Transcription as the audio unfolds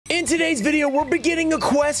In today's video, we're beginning a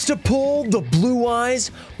quest to pull the Blue Eyes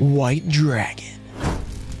White Dragon.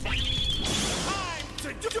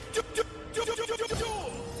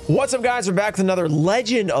 What's up, guys? We're back with another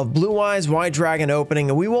Legend of Blue Eyes White Dragon opening,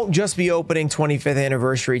 and we won't just be opening 25th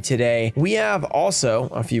anniversary today. We have also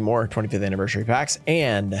a few more 25th anniversary packs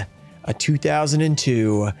and a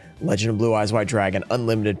 2002 Legend of Blue Eyes White Dragon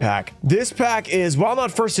Unlimited pack. This pack is, while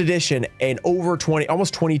not first edition, an over 20,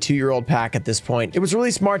 almost 22-year-old pack at this point. It was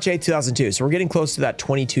released March 8, 2002, so we're getting close to that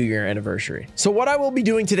 22-year anniversary. So what I will be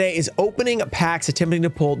doing today is opening packs, attempting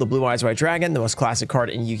to pull the Blue Eyes White Dragon, the most classic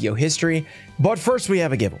card in Yu-Gi-Oh history. But first, we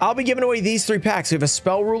have a giveaway. I'll be giving away these three packs. We have a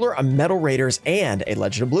Spell Ruler, a Metal Raiders, and a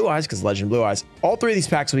Legend of Blue Eyes, because Legend of Blue Eyes. All three of these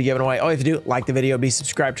packs will be given away. All you have to do, like the video, be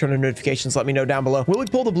subscribed, turn on notifications, let me know down below. Will we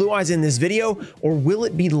pull the Blue Eyes in this video, or will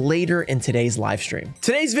it be later in today's live stream?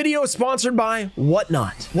 Today's video is sponsored by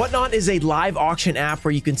Whatnot. Whatnot is a live auction app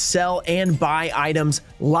where you can sell and buy items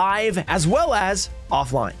live as well as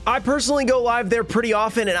offline. I personally go live there pretty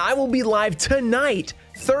often, and I will be live tonight,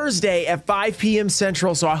 Thursday at 5 p.m.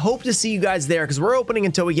 Central, so I hope to see you guys there because we're opening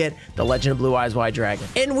until we get the Legend of Blue Eyes White Dragon.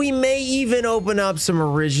 And we may even open up some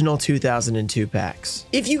original 2002 packs.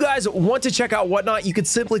 If you guys want to check out Whatnot, you could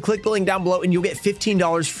simply click the link down below and you'll get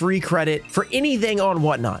 $15 free credit for anything on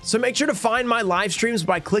Whatnot. So make sure to find my live streams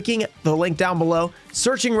by clicking the link down below,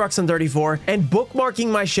 searching Ruxin34, and bookmarking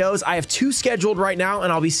my shows. I have 2 scheduled right now,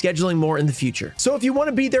 and I'll be scheduling more in the future. So if you want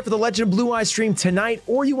to be there for the Legend of Blue Eyes stream tonight,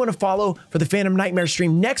 or you want to follow for the Phantom Nightmare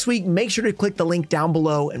stream next week, make sure to click the link down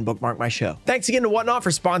below and bookmark my show. Thanks again to Whatnot for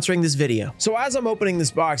sponsoring this video. So as I'm opening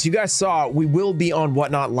this box, you guys saw we will be on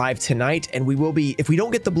Whatnot live tonight, and we will be, if we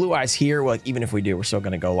don't get the Blue Eyes here, well, even if we do, we're still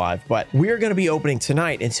going to go live, but we're going to be opening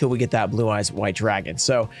tonight until we get that Blue Eyes White Dragon.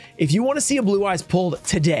 So if you want to see a Blue Eyes pulled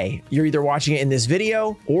today, you're either watching it in this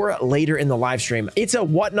video or later in the live stream. It's a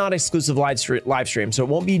Whatnot exclusive live stream, so it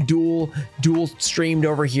won't be dual streamed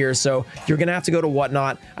over here. So you're gonna have to go to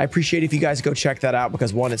Whatnot. I appreciate if you guys go check that out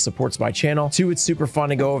because 1, it supports my channel. 2, it's super fun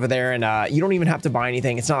to go over there, and you don't even have to buy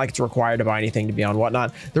anything. It's not like it's required to buy anything to be on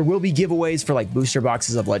Whatnot. There will be giveaways for like booster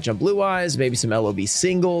boxes of Legend of Blue Eyes, maybe some LOB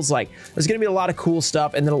singles. Like there's gonna be a lot of cool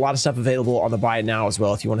stuff, and then a lot of stuff available on the buy it now as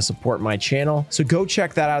well if you want to support my channel. So go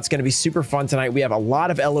check that out. It's gonna be super fun tonight. We have a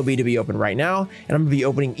lot of LOB to be open right now, and I'm gonna be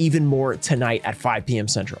opening even more tonight at 5 p.m.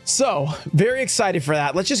 Central. So very excited for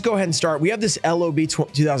that. Let's just go ahead and start. We have this LOB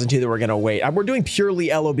 2002 that we're going to wait. We're doing purely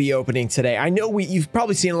LOB opening today. I know you've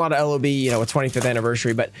probably seen a lot of LOB, you know, with 25th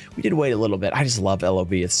anniversary, but we did wait a little bit. I just love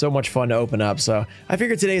LOB. It's so much fun to open up. So I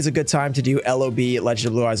figured today is a good time to do LOB Legend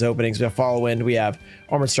of Blue Eyes openings. We have Follow Wind. We have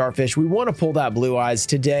Armored Starfish. We want to pull that Blue Eyes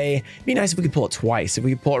today. It'd be nice if we could pull it twice. If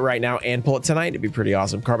we could pull it right now and pull it tonight, it'd be pretty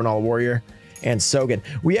awesome. Carbonala Warrior and Sogan.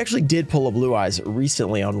 We actually did pull a Blue Eyes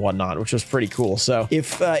recently on Whatnot, which was pretty cool. So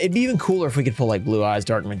if it'd be even cooler if we could pull like Blue Eyes,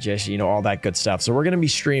 Dark Magician, you know, all that good stuff. So we're going to be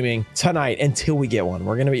streaming tonight until we get one.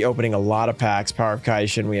 We're going to be opening a lot of packs. Power of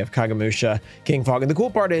Kaishin, we have Kagamusha, King Fog, and the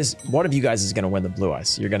cool part is one of you guys is going to win the Blue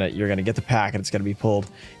Eyes. You're gonna get the pack, and it's going to be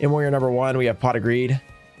pulled in Warrior number 1. We have Pot of Greed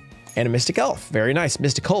and a Mystic Elf. Very nice,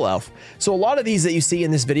 Mystical Elf. So a lot of these that you see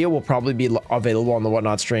in this video will probably be available on the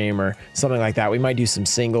Whatnot stream or something like that. We might do some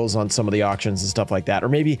singles on some of the auctions and stuff like that, or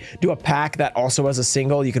maybe do a pack that also has a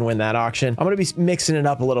single. You can win that auction. I'm going to be mixing it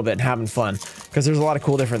up a little bit and having fun because there's a lot of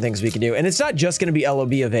cool different things we can do. And it's not just going to be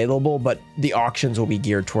LOB available, but the auctions will be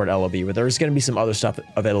geared toward LOB, but there's going to be some other stuff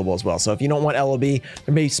available as well. So if you don't want LOB, there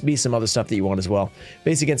may be some other stuff that you want as well.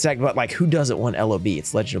 Basic and Sec, but like who doesn't want LOB?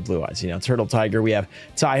 It's Legend of Blue Eyes, you know, Turtle Tiger, we have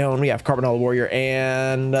Tyhone, we have Carbonala Warrior,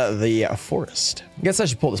 and the Forest. I guess I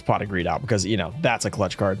should pull this Pot of Greed out because, you know, that's a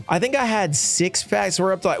clutch card. I think I had 6 packs.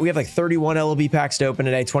 We're up to, we have like 31 LOB packs to open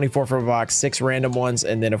today, 24 from a box, 6 random ones,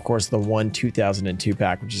 and then of course the 1 2002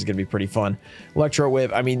 pack, which is going to be pretty fun. Electro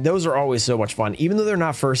Whip, I mean, those are always so much fun. Even though they're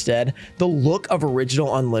not first ed, the look of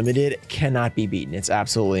original Unlimited cannot be beaten. It's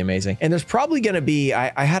absolutely amazing. And there's probably going to be,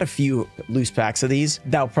 I had a few loose packs of these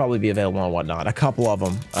that'll probably be available on Whatnot. A couple of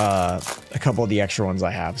them, a couple of the extra ones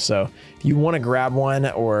I have. So if you want to grab one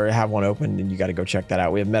or have one open, then you got to go check that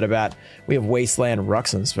out. We have Metabat, we have Wasteland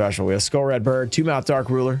Ruxin Special, we have Skull Red Bird, 2-Mouth Dark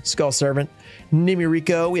Ruler, Skull Servant,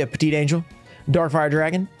 Nimiriko, we have Petite Angel, Dark Fire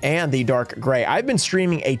Dragon, and the Dark Gray. I've been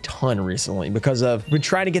streaming a ton recently because I've been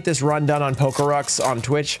trying to get this run done on PokeRux on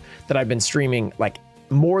Twitch that I've been streaming like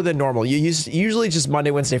more than normal. Usually just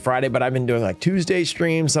Monday, Wednesday, Friday, but I've been doing like Tuesday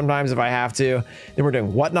streams sometimes if I have to. Then we're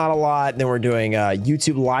doing Whatnot a lot. Then we're doing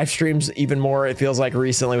YouTube live streams even more, it feels like,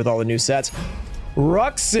 recently with all the new sets.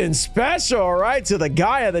 Ruxin special, right, to the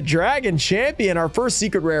Gaia, the Dragon Champion. Our first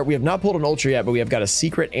secret rare. We have not pulled an ultra yet, but we have got a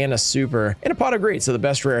secret and a super and a pot of greed. So the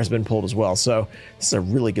best rare has been pulled as well. So this is a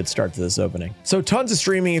really good start to this opening. So tons of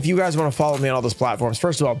streaming. If you guys want to follow me on all those platforms,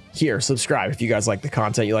 first of all, here, subscribe. If you guys like the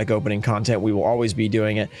content, you like opening content, we will always be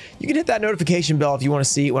doing it. You can hit that notification bell if you want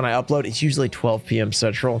to see when I upload. It's usually 12 p.m.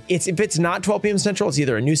 Central. If it's not 12 p.m. Central, it's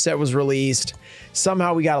either a new set was released.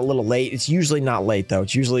 Somehow we got a little late. It's usually not late though.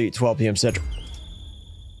 It's usually 12 p.m. Central.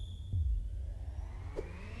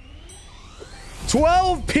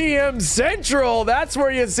 12 p.m. Central. That's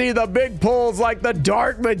where you see the big pulls like the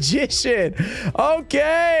Dark Magician.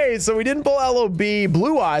 Okay, so we didn't pull LOB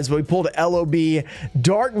Blue Eyes, but we pulled LOB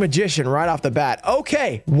Dark Magician right off the bat.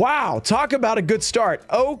 Okay, wow, talk about a good start.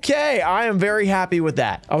 Okay, I am very happy with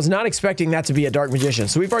that. I was not expecting that to be a Dark Magician.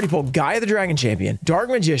 So we've already pulled Gaia the Dragon Champion, Dark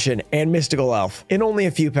Magician, and Mystical Elf in only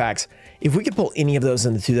a few packs. If we could pull any of those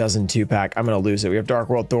in the 2002 pack, I'm going to lose it. We have Dark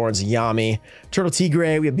World Thorns, Yami, Turtle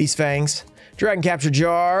Tigray, we have Beast Fangs, Dragon Capture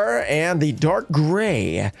Jar, and the Dark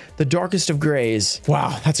Gray, the darkest of grays.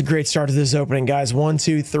 Wow, that's a great start to this opening, guys. 1,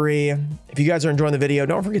 2, 3. If you guys are enjoying the video,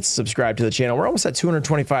 don't forget to subscribe to the channel. We're almost at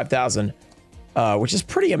 225,000, which is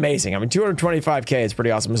pretty amazing. I mean, 225K is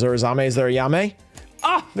pretty awesome. Missouri Zame, is there a Yame?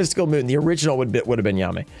 Ah, Mystical Moon. The original would have been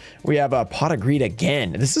Yame. We have a Pot of Greed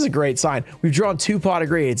again. This is a great sign. We've drawn 2 Pot of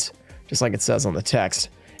Greeds, just like it says on the text.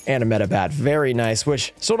 And a Metabat. Very nice,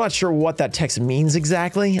 which still not sure what that text means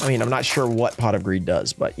exactly. I mean, I'm not sure what Pot of Greed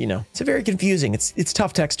does, but you know, it's a very confusing. It's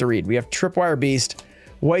tough text to read. We have Tripwire Beast,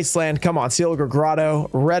 Wasteland, come on, Seal Grotto,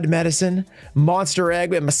 Red Medicine, Monster Egg,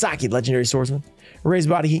 we have Masaki, Legendary Swordsman, Raised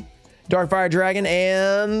Body Heat, Dark Fire Dragon,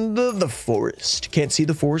 and the Forest. Can't see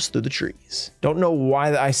the forest through the trees. Don't know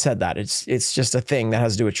why I said that. It's just a thing that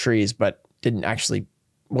has to do with trees, but didn't actually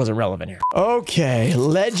wasn't relevant here. Okay,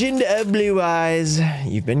 Legend of Blue Eyes.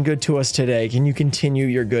 You've been good to us today. Can you continue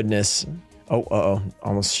your goodness? Oh,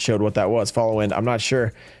 almost showed what that was. Follow Wind. I'm not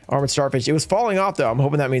sure. Armored Starfish. It was falling off though. I'm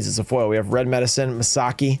hoping that means it's a foil. We have Red Medicine,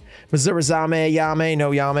 Masaki, Mizurazame, Yame,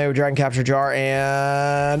 no Yame, Dragon Capture Jar,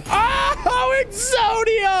 and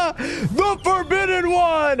Exodia! The Forbidden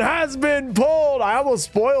One has been pulled. I almost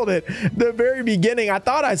spoiled it the very beginning. I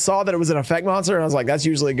thought I saw that it was an effect monster, and I was like, that's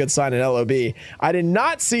usually a good sign in LOB. I did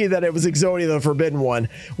not see that it was Exodia, the Forbidden One.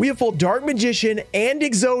 We have pulled Dark Magician and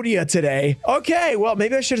Exodia today. Okay, well,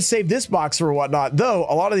 maybe I should have saved this box for whatnot, though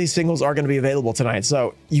a lot of these singles are going to be available tonight,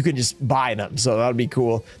 so you can just buy them. So that'll be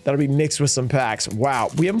cool. That'll be mixed with some packs.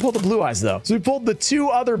 Wow, we haven't pulled the Blue Eyes, though. So we pulled the 2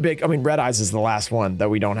 other big, I mean, Red Eyes is the last one that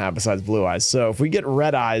we don't have besides Blue Eyes. So if we get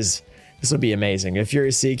Red Eyes, this will be amazing. If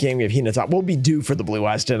Furious Sea King, we have Hinata. We'll be due for the Blue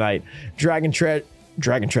Eyes tonight. Dragon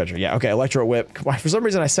Treasure. Yeah, okay. Electro Whip. For some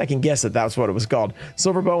reason, I second guessed that that's what it was called.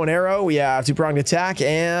 Silver Bow and Arrow. We have 2-pronged attack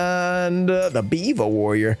and the Beaver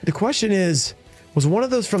Warrior. The question is, was one of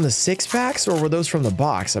those from the 6 packs or were those from the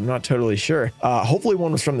box? I'm not totally sure. Hopefully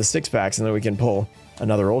one was from the 6 packs and then we can pull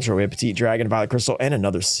another Ultra. We have Petite Dragon, Violet Crystal, and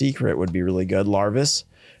another Secret would be really good. Larvis,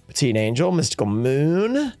 Petite Angel, Mystical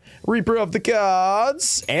Moon, Reaper of the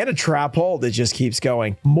Gods, and a Trap Hole that just keeps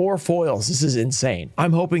going. More foils. This is insane.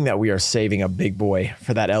 I'm hoping that we are saving a big boy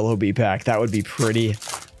for that LOB pack. That would be pretty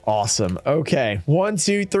awesome. Okay, 1,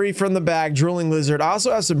 2, 3 from the bag. Drooling Lizard. I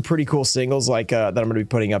also have some pretty cool singles like that I'm going to be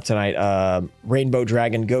putting up tonight. Rainbow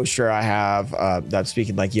Dragon, Ghoster. I have I'm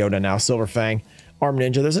speaking like Yoda now. Silver Fang, Arm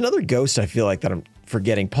Ninja. There's another ghost I feel like that I'm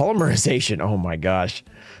forgetting. Polymerization. Oh my gosh.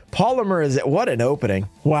 Polymerization. What an opening.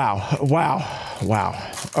 Wow.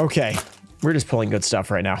 Okay, we're just pulling good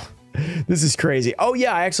stuff right now. This is crazy. Oh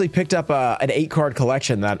yeah, I actually picked up an 8-card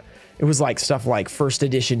collection that it was like stuff like first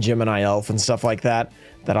edition Gemini Elf and stuff like that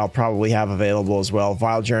I'll probably have available as well.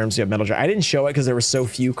 Vile Germs, you have Metal Dragon. I didn't show it because there were so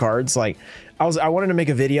few cards. Like I wanted to make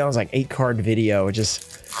a video. I was like 8-card video.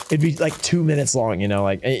 It'd be like 2 minutes long, you know,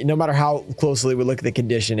 like no matter how closely we look at the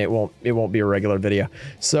condition, it won't be a regular video.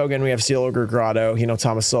 So again, we have Seal Ogre Grotto, you know,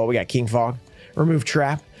 Thomas Soul. We got King Fog, Remove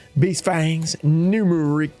Trap, Beast Fangs,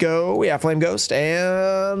 Numerico. We have Flame Ghost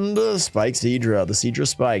and Spike Seadra. The Seadra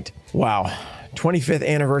spiked. Wow. 25th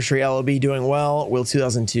anniversary LOB doing well. Will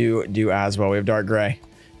 2002 do as well? We have Dark Gray,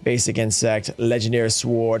 Basic Insect, Legendary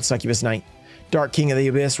Sword, Succubus Knight, Dark King of the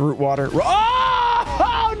Abyss, Root Water.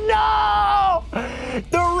 Oh no!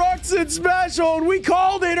 The Ruxin special, and we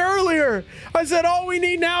called it earlier. I said all we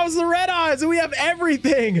need now is the Red Eyes, and we have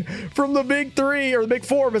everything from the big 3 or the big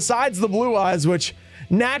 4 besides the Blue Eyes, which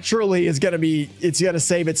naturally is going to be, it's going to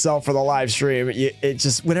save itself for the live stream. It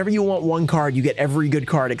just, whenever you want one card, you get every good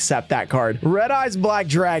card except that card. Red Eyes, Black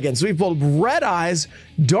Dragon. So we pulled Red Eyes,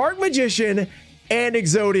 Dark Magician, and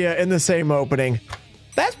Exodia in the same opening.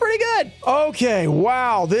 That's pretty good. Okay,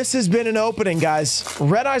 wow, this has been an opening, guys.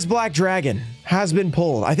 Red Eyes, Black Dragon. has been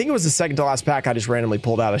pulled. I think it was the second to last pack I just randomly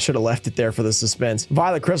pulled out. I should have left it there for the suspense.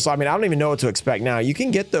 Violet Crystal, I mean, I don't even know what to expect now. You can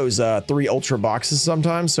get those 3 Ultra boxes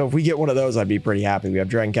sometimes, so if we get one of those, I'd be pretty happy. We have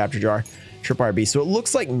Dragon Capture Jar, Tripwire Beast. So it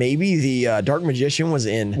looks like maybe the Dark Magician was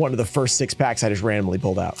in one of the first 6 packs I just randomly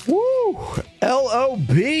pulled out. Woo! LOB,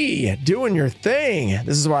 doing your thing.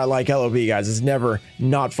 This is why I like LOB, guys. It's never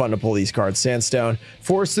not fun to pull these cards. Sandstone,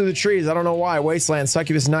 Forest Through the Trees, I don't know why, Wasteland,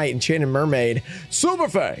 Succubus Knight, Enchanted Mermaid, Super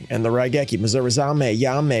Fang, and the Raigeki, Mizurizame,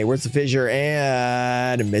 Yame, Where's the Fissure,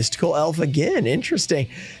 and Mystical Elf again. Interesting.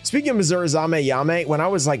 Speaking of Mizurizame, Yame, when I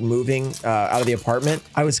was like moving out of the apartment,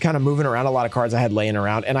 I was kind of moving around a lot of cards I had laying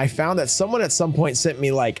around, and I found that someone at some point sent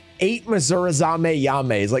me like 8 Mizurizame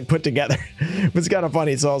Yames like put together. It was kind of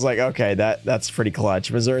funny, so I was like, okay, that's pretty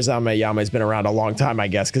clutch. Mizurizame Yame's been around a long time, I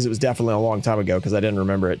guess, because it was definitely a long time ago because I didn't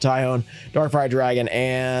remember it. Tyhone, Darkfire Dragon,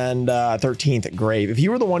 and 13th Grave. If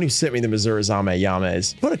you were the one who sent me the Mizurizame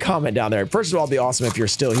Yames, put a comment down there. First of all, it'd be awesome if you're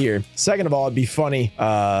still here. Second of all, it'd be funny,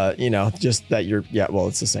 you know, just that you're, yeah, well,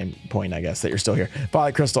 it's the same point, I guess, that you're still here.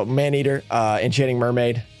 Violet Crystal, Maneater, Enchanting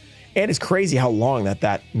Mermaid. And it's crazy how long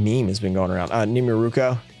that meme has been going around.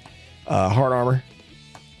 Nimiruko, Hard Armor,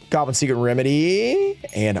 Goblin Secret Remedy,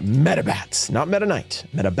 and Metabats. Not Meta Knight,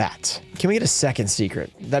 Metabat. Can we get a second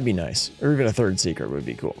secret? That'd be nice. Or even a third secret would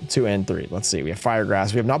be cool. 2 and 3. Let's see. We have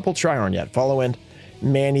Firegrass. We have not pulled Trihorn yet. Follow Wind,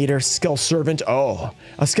 Maneater, Skull Servant. Oh,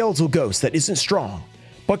 a skeletal ghost that isn't strong,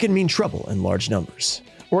 but can mean trouble in large numbers.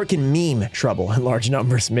 Or it can meme trouble in large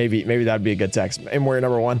numbers. Maybe that'd be a good text. And we're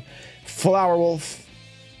number 1. Flower Wolf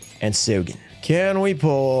and Sogen. Can we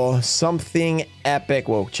pull something epic?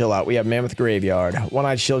 Whoa, chill out. We have Mammoth Graveyard,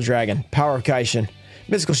 One-Eyed Shield Dragon, Power of Kaishin,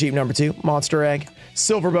 Mystical Sheep number 2, Monster Egg,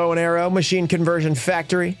 Silver Bow and Arrow, Machine Conversion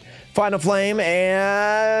Factory, Final Flame,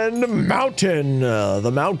 and Mountain.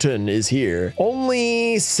 The Mountain is here.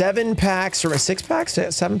 Only 7 packs, or 6 packs?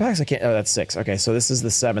 7 packs? I can't, oh, that's 6. Okay, so this is the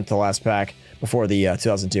 7th to last pack before the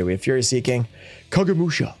 2002. We have Fury Seeking,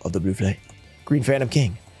 Kagemusha of the Blue Flame, Green Phantom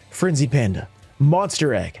King, Frenzied Panda,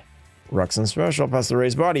 Monster Egg, Ruxin Special, plus the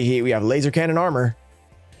Raised Body Heat. We have Laser Cannon Armor,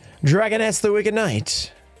 Dragoness the Wicked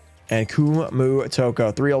Knight, and Kumu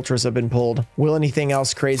Toko. 3 Ultras have been pulled. Will anything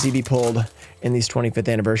else crazy be pulled in these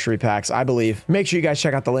 25th anniversary packs? I believe. Make sure you guys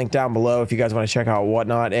check out the link down below if you guys want to check out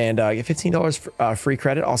whatnot, and get $15 free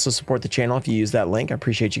credit. Also support the channel if you use that link. I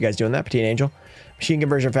appreciate you guys doing that. Petite Angel, Machine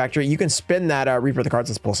Conversion Factory. You can spin that Reaper the cards.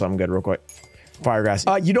 Let's pull something good real quick.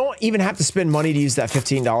 Firegrass. You don't even have to spend money to use that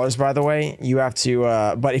 $15, by the way. You have to,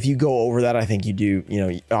 but if you go over that, I think you do, you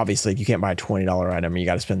know, obviously if you can't buy a $20 item, you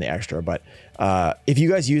got to spend the extra. But if you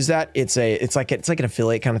guys use that, it's like an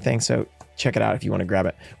affiliate kind of thing. So check it out if you want to grab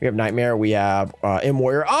it. We have Nightmare. We have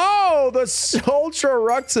M-Warrior. Oh, the Ultra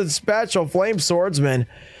Ruxin Special Flame Swordsman.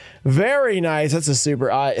 Very nice. That's a super,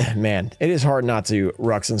 man, it is hard not to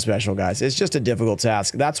Ruxin Special, guys. It's just a difficult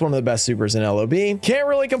task. That's one of the best supers in LOB. Can't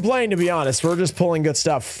really complain, to be honest. We're just pulling good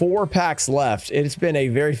stuff. 4 packs left. It's been a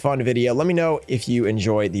very fun video. Let me know if you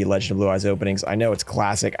enjoy the Legend of Blue Eyes openings. I know it's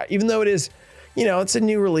classic, even though it is, you know, it's a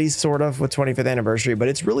new release sort of with 25th anniversary, but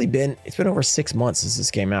it's been over 6 months since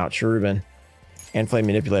this came out. Cherubin and Flame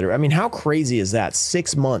Manipulator. I mean, how crazy is that?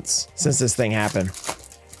 6 months since this thing happened.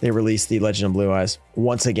 They released the Legend of Blue Eyes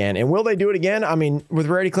once again. And will they do it again? I mean, with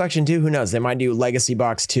Rarity Collection 2, who knows? They might do Legacy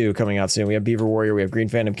Box 2 coming out soon. We have Beaver Warrior, we have Green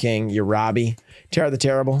Phantom King, Urabi, Terra the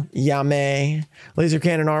Terrible, Yame, Laser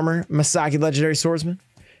Cannon Armor, Masaki Legendary Swordsman,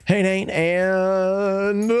 Hain,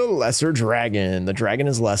 and Lesser Dragon. The dragon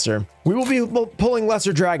is lesser. We will be pulling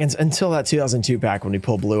Lesser Dragons until that 2002 pack when we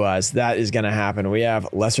pull Blue Eyes. That is going to happen. We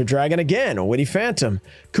have Lesser Dragon again, Witty Phantom,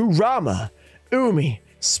 Kurama, Umi,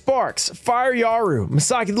 Sparks, Fire Yaru,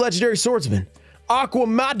 Masaki the Legendary Swordsman,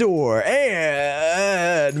 Aquamador,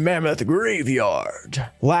 and Mammoth Graveyard.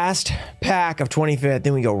 Last pack of 25th,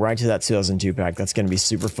 then we go right to that 2002 pack. That's going to be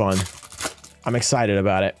super fun. I'm excited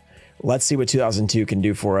about it. Let's see what 2002 can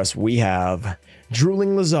do for us. We have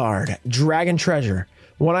Drooling Lizard, Dragon Treasure,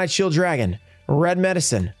 One-Eyed Shield Dragon, Red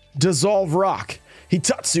Medicine, Dissolve Rock,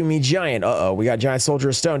 Hitatsumi Giant. Uh-oh, we got Giant Soldier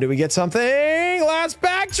of Stone. Did we get something? Last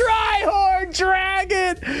pack, Trihorn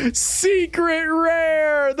Dragon, Secret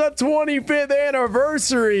Rare, the 25th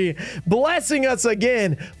anniversary, blessing us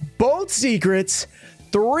again. Both secrets,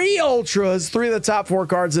 3 ultras, 3 of the top 4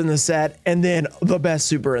 cards in the set, and then the best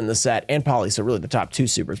super in the set, and Poly, so really the top 2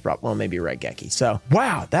 supers, probably, well, maybe Raigeki. So,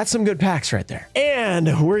 wow, that's some good packs right there.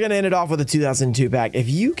 And we're gonna end it off with a 2002 pack. If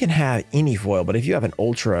you can have any foil, but if you have an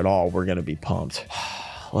ultra at all, we're gonna be pumped.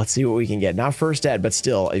 Let's see what we can get. Not first ed, but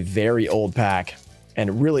still a very old pack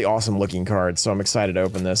and really awesome looking cards. So I'm excited to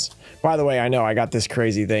open this. By the way, I know I got this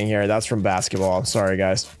crazy thing here. That's from basketball. I'm sorry,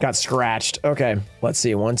 guys. Got scratched. Okay, let's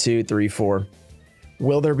see. 1, 2, 3, 4.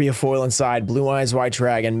 Will there be a foil inside? Blue Eyes White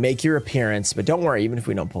Dragon, make your appearance. But don't worry, even if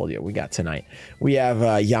we don't pull you, we got tonight. We have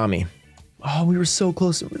Yami. Oh, we were so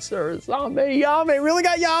close to Reserve. Yami, really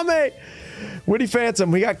got Yami. Witty Phantom,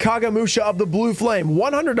 we got Kagamusha of the Blue Flame.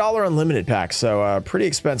 $100 unlimited pack, so pretty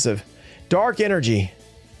expensive. Dark Energy.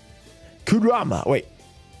 Kurama. Wait,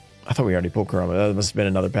 I thought we already pulled Kurama. That must have been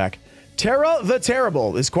another pack. Terra the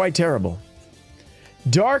Terrible is quite terrible.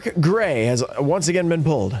 Dark Gray has once again been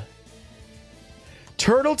pulled.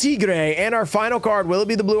 Turtle Tigre, and our final card, will it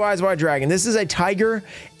be the Blue Eyes White Dragon? This is a tiger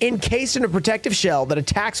encased in a protective shell that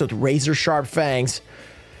attacks with razor-sharp fangs.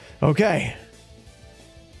 Okay.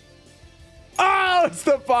 Oh, it's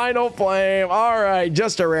the final flame. All right,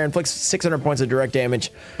 just a rare. Inflicts 600 points of direct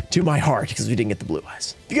damage to my heart because we didn't get the blue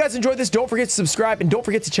eyes. If you guys enjoyed this, don't forget to subscribe, and don't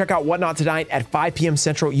forget to check out Whatnot tonight at 5 p.m.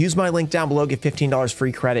 Central. Use my link down below. Get $15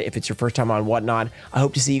 free credit if it's your first time on Whatnot. I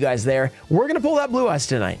hope to see you guys there. We're going to pull that blue eyes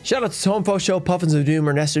tonight. Shout out to Tomfo Show, Puffins of Doom,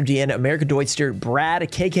 Ernesto Deanna, America Deutster, Brad,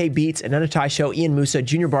 KK Beats, Anunatai Show, Ian Musa,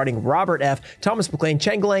 Junior Barding, Robert F., Thomas McLean,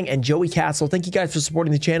 Chen Galang, and Joey Castle. Thank you guys for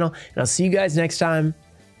supporting the channel, and I'll see you guys next time.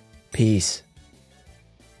 Peace.